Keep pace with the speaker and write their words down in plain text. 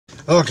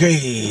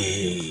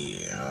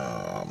Okay,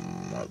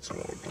 that's a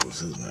little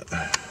close, isn't it?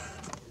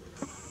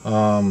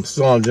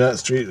 Still on Jeanette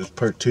Street. It's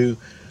part 2.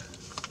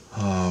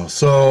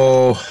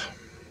 So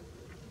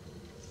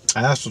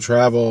I astral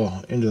travel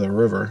into the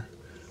river,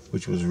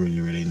 which was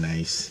really, really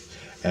nice.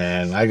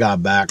 And I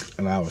got back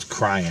and I was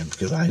crying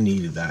because I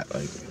needed that,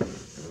 like,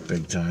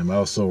 big time. I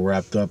was so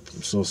wrapped up,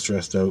 so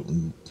stressed out,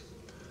 and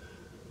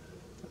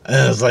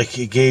it was like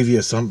it gave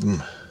you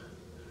something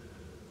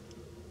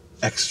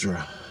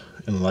extra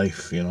in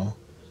life, you know.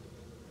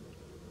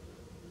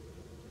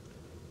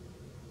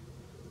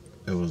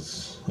 It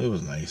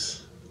was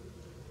nice.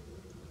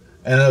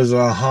 And it was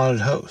a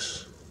haunted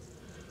house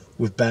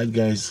with bad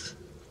guys,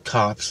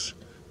 cops,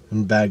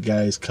 and bad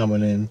guys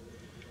coming in.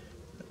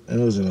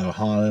 And it was in a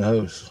haunted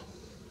house.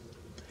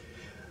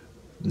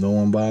 No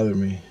one bothered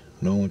me.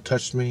 No one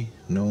touched me.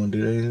 No one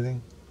did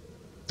anything.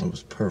 It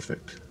was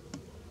perfect.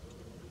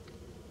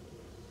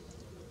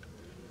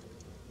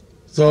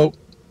 So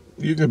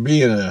you could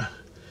be in a,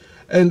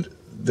 and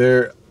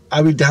there,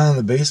 I'd be down in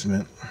the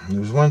basement.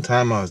 There was one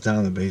time I was down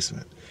in the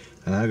basement,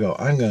 and I go,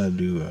 I'm gonna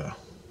do a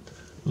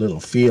little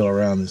feel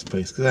around this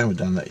place because I haven't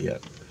done that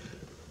yet.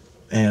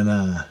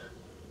 And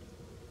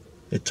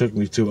it took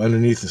me to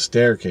underneath the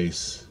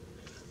staircase.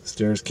 The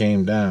stairs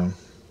came down,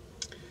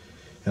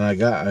 and I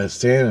was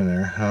standing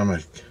there, and I'm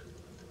like,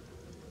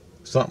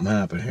 something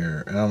happened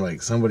here, and I'm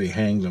like, somebody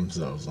hanged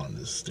themselves on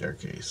this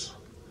staircase.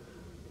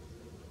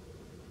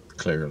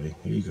 Clearly,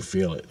 you could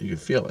feel it. You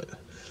could feel it.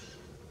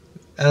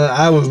 And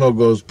I was no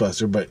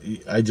Ghostbuster, but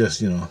I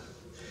just,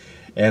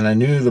 and I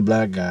knew the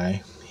black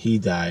guy. He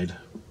died,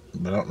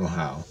 but I don't know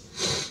how.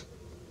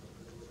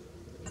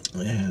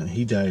 And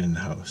he died in the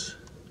house,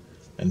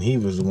 and he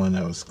was the one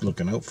that was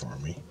looking out for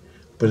me.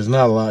 But there's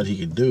not a lot he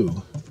could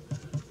do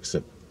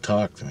except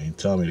talk to me and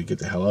tell me to get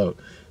the hell out.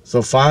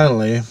 So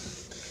finally,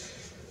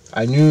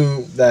 I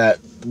knew that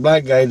the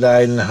black guy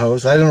died in the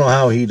house. I don't know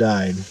how he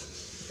died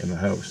in the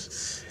house.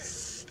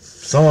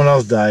 Someone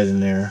else died in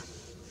there,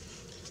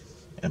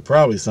 and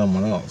probably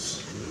someone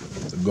else.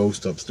 The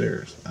ghost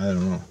upstairs. I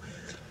don't know.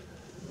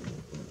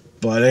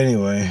 But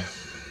anyway,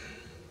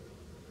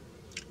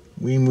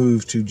 we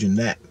moved to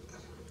Jeanette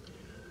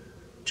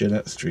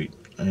Street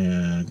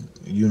and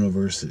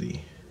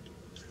University,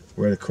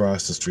 right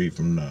across the street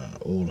from the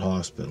old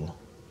hospital.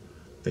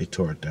 They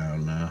tore it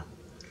down now,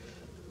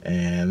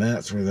 and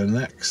that's where the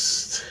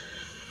next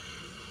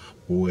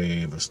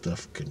wave of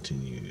stuff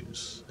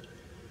continues.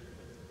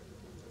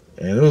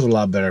 And it was a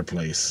lot better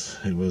place.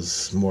 It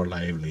was more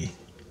lively,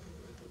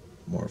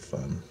 more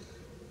fun.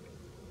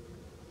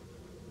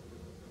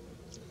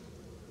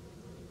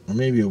 Or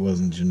maybe it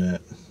wasn't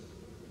Jeanette.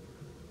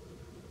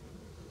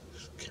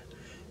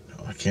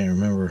 No, I can't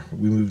remember.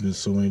 We moved to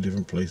so many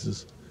different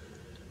places.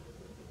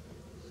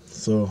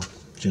 So,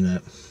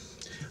 Jeanette.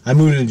 I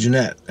moved to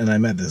Jeanette, and I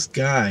met this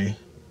guy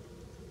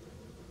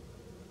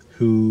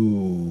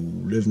who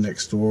lived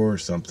next door or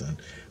something.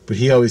 But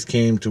he always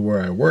came to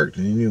where I worked,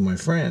 and he knew my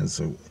friends.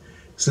 So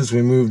since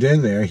we moved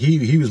in there,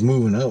 he was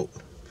moving out.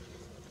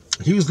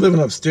 He was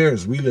living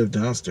upstairs. We lived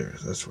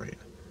downstairs. That's right.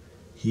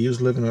 He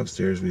was living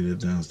upstairs. We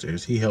lived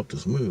downstairs. He helped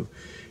us move.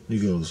 And he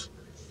goes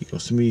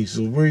to me. He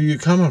says, "Where are you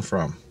coming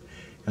from?"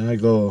 And I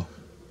go,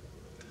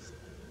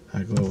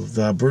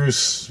 the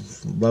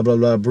Bruce, blah blah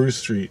blah, Bruce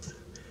Street.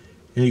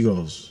 And he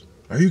goes,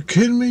 "Are you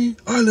kidding me?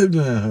 I lived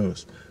in that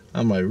house."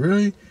 I'm like,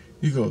 "Really?"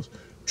 He goes,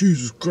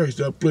 "Jesus Christ,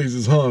 that place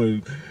is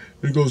haunted."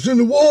 And he goes, "In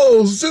the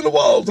walls, it's in the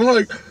walls." I'm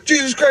like,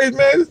 "Jesus Christ,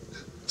 man,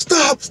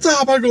 stop."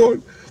 I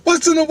go,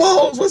 "What's in the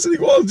walls? What's in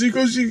the walls?" He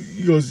goes,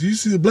 "You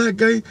see the black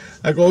guy?"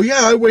 I go,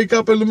 "Yeah, I wake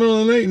up in the middle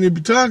of the night and he'd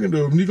be talking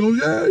to him." And he goes,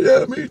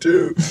 "Yeah, me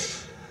too."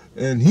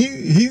 And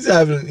he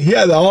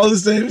had all the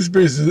same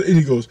experiences. And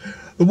he goes,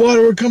 "The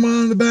water would come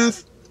on in the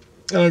bath."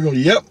 And I go,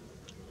 "Yep.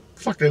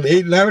 Fucking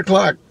 8, 9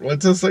 o'clock.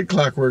 It's just like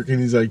clockwork." And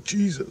he's like,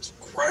 "Jesus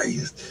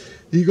Christ."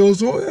 He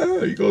goes, "Oh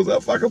yeah." He goes,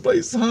 "That fucking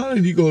place is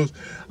haunted." He goes,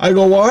 I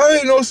go, "Well, I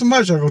ain't know so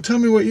much." I go, "Tell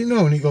me what you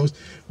know." And he goes,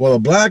 "Well, a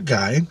black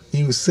guy,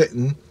 he was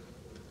sitting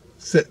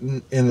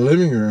in the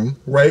living room,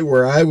 right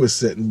where I was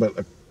sitting, but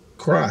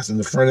across in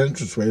the front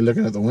entranceway,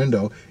 looking at the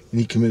window, and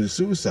he committed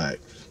suicide.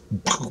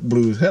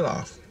 Blew his head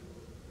off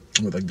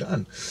with a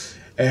gun.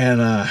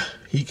 And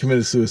he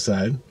committed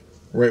suicide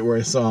right where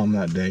I saw him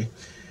that day.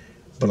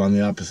 But on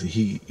the opposite,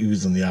 he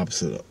was on the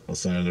opposite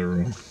side of the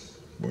room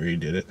where he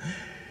did it.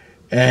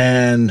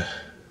 And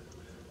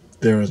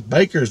there was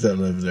bikers that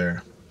lived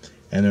there.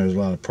 And there was a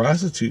lot of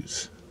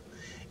prostitutes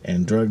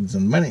and drugs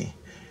and money.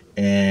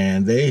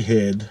 And they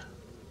hid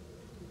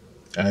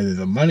either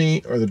the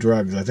money or the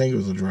drugs. I think it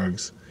was the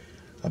drugs.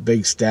 A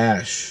big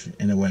stash.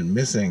 And it went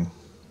missing.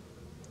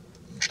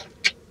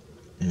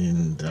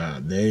 And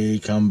they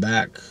come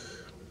back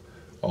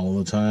all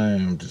the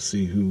time to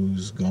see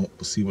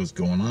what's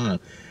going on.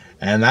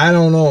 And I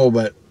don't know,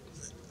 but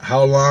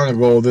how long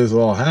ago this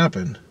all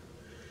happened.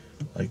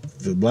 Like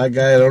the black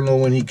guy, I don't know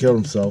when he killed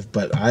himself,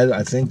 but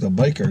I think the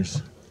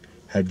bikers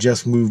had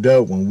just moved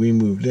out when we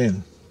moved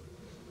in.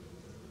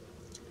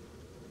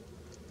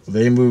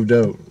 They moved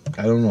out.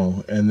 I don't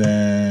know. And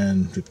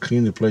then to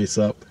clean the place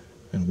up,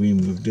 and we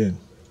moved in.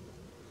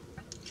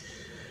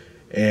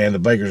 And the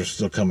bikers are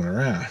still coming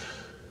around.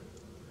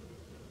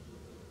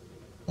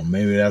 Well,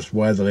 maybe that's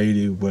why the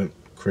lady went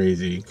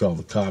crazy, called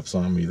the cops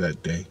on me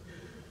that day.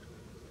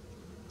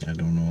 I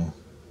don't know.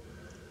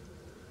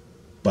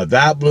 But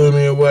that blew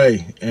me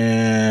away.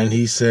 And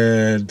he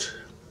said,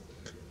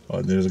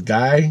 oh, there's a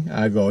guy.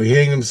 I go, he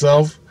hanged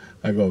himself.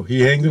 I go, he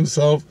hanged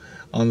himself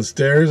on the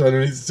stairs,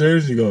 underneath the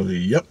stairs. He goes,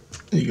 yep.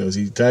 He goes,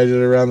 he tied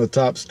it around the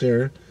top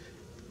stair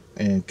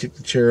and kicked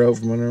the chair out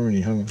from under him, and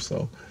he hung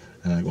himself.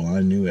 And I go,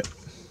 I knew it.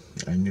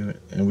 I knew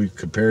it. And we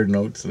compared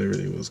notes and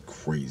everything. It was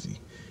crazy.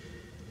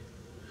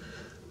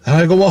 And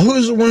I go, well,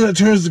 who's the one that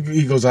turns the...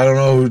 He goes, I don't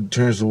know who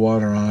turns the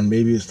water on.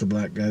 Maybe it's the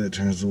black guy that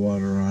turns the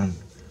water on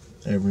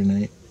every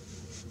night.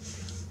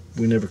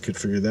 We never could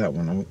figure that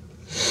one out.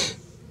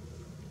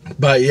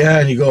 But yeah,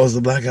 and he goes,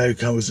 the black guy who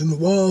comes in the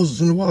walls,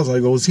 in the walls. I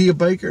go, was he a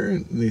biker?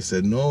 And they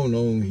said, no,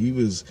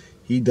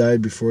 he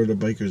died before the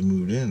bikers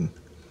moved in.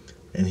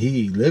 And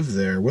he lived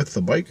there with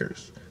the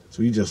bikers.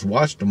 So he just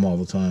watched them all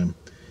the time.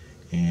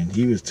 And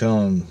he was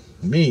telling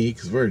me,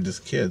 because we were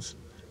just kids,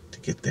 to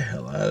get the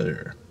hell out of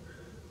there.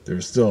 There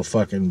was still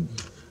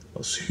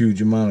a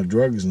huge amount of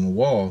drugs in the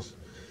walls.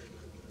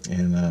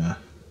 And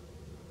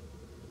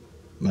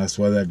that's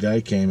why that guy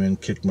came in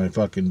and kicked my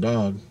fucking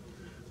dog.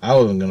 I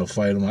wasn't going to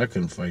fight him. I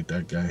couldn't fight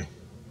that guy.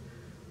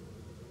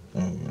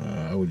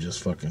 I would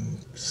just fucking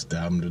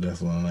stab him to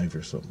death with a knife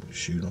or something,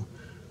 shoot him.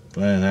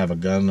 But I didn't have a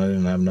gun. I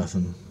didn't have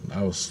nothing.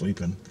 I was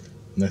sleeping.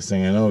 Next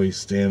thing I know, he's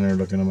standing there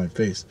looking at my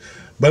face.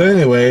 But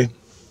anyway,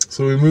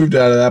 so we moved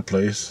out of that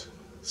place.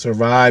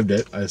 Survived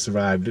it. I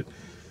survived it.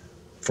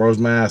 Froze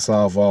my ass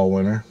off all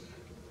winter.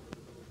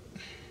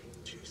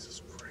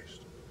 Jesus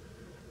Christ.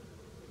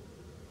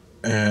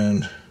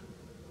 And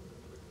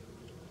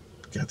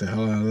got the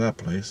hell out of that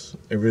place.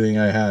 Everything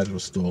I had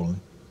was stolen.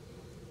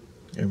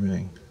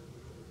 Everything.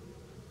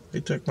 They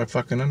took my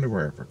fucking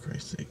underwear, for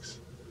Christ's sakes.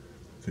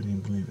 Couldn't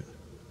even believe it.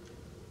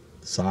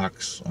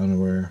 Socks,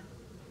 underwear,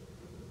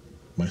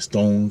 my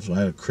stones. I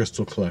had a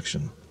crystal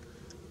collection.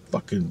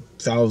 Fucking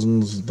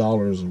thousands of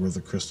dollars worth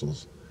of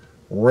crystals.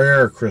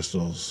 Rare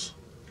crystals.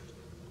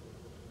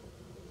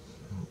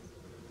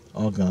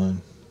 All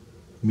gone.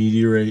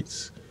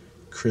 Meteorites,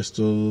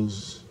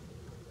 crystals.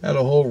 Had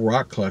a whole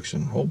rock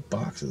collection, whole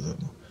boxes of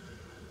them.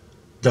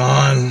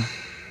 Gone.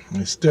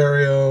 My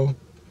stereo,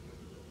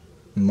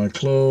 and my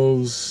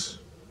clothes.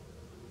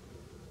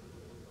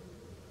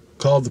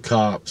 Called the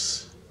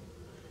cops.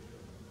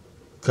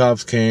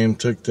 Cops came,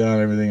 took down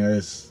everything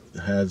I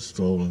had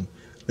stolen.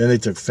 Then they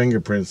took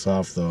fingerprints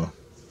off the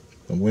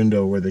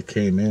window where they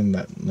came in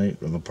that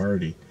night of the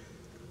party.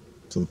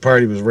 So the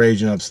party was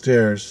raging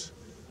upstairs.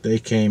 They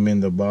came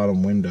in the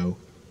bottom window,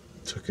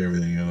 took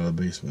everything out of the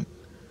basement.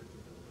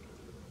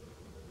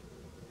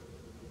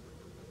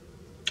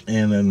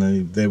 And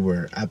then they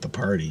were at the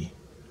party,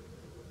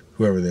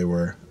 whoever they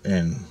were,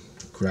 and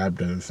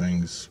grabbed other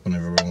things when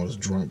everyone was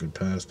drunk and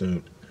passed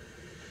out.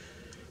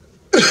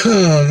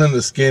 And then the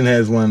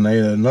skinheads one night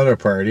at another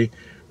party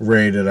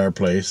raided our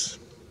place.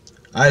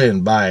 I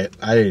didn't buy it.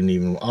 I didn't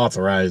even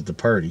authorize the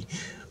party.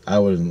 I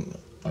wasn't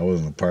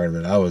a part of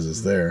it. I was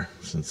just there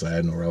since I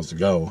had nowhere else to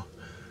go.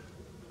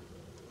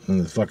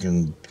 And the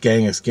fucking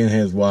gang of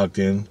skinheads walked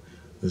in.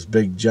 This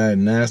big,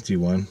 giant, nasty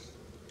one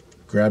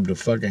grabbed a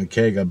fucking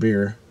keg of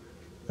beer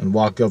and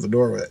walked out the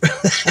door with it.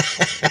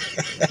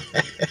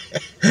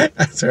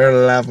 I started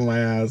laughing my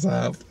ass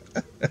off.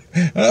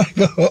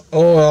 Oh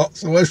well,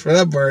 so much for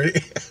that party.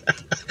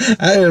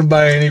 I didn't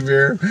buy any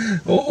beer.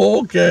 A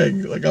whole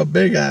keg, like a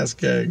big ass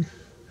keg.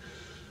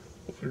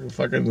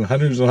 Fucking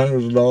hundreds and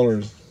hundreds of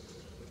dollars.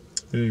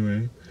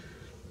 Anyway.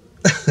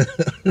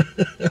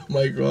 I'm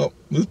like, well,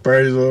 this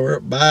party's over.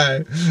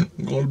 Bye.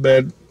 I'm going to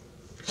bed.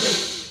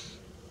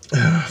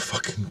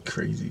 Fucking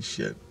crazy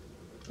shit.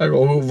 I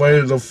go, who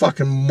invited the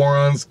fucking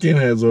moron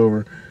skinheads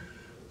over?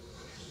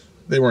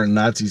 They weren't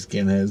Nazi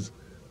skinheads,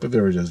 but they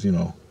were just,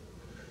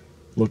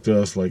 looked at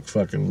us like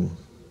fucking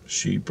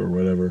sheep or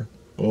whatever.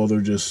 Oh,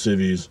 they're just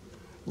civvies.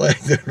 Like,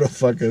 they're the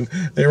fucking...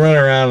 They run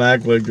around and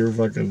act like they're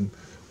fucking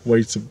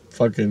white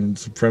fucking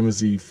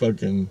supremacy,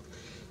 fucking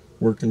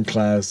working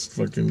class,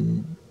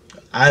 fucking...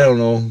 I don't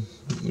know.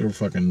 They're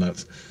fucking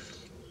nuts.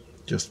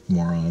 Just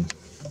morons.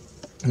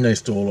 And they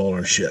stole all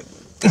our shit.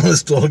 They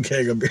stole a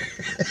keg of beer.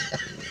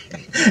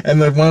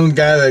 And the one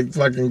guy that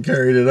fucking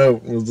carried it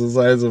out was the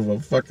size of a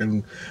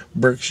fucking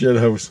brick shit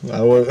house.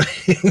 I was...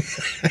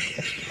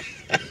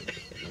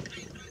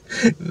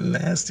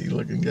 Nasty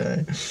looking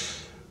guy.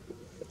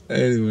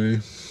 Anyway.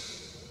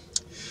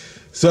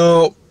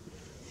 So,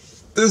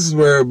 this is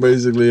where it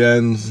basically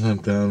ends.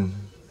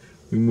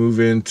 We move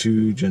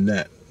into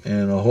Jeanette.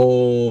 And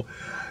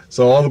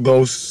so all the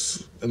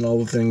ghosts and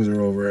all the things are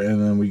over. And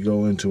then we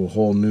go into a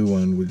whole new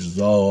one, which is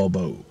all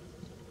about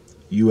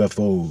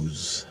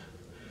UFOs.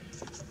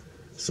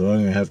 So I'm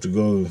going to have to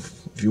go,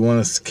 if you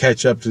want to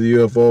catch up to the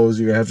UFOs,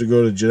 you're going to have to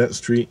go to Jeanette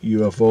Street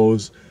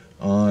UFOs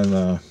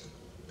on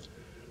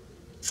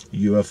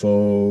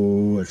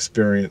UFO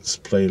Experience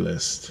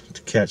playlist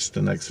to catch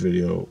the next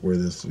video where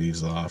this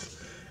leaves off.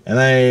 And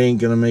I ain't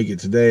gonna make it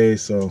today,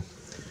 so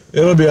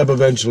it'll be up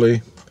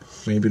eventually.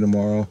 Maybe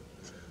tomorrow.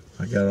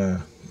 I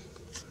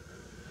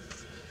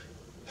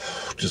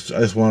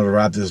just wanted to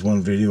wrap this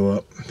one video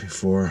up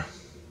before.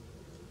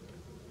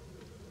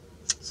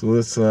 So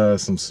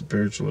that's some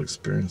spiritual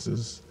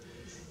experiences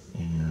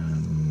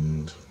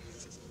and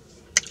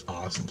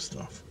awesome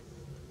stuff.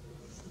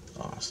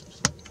 Awesome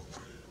stuff.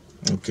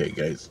 Okay,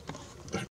 guys.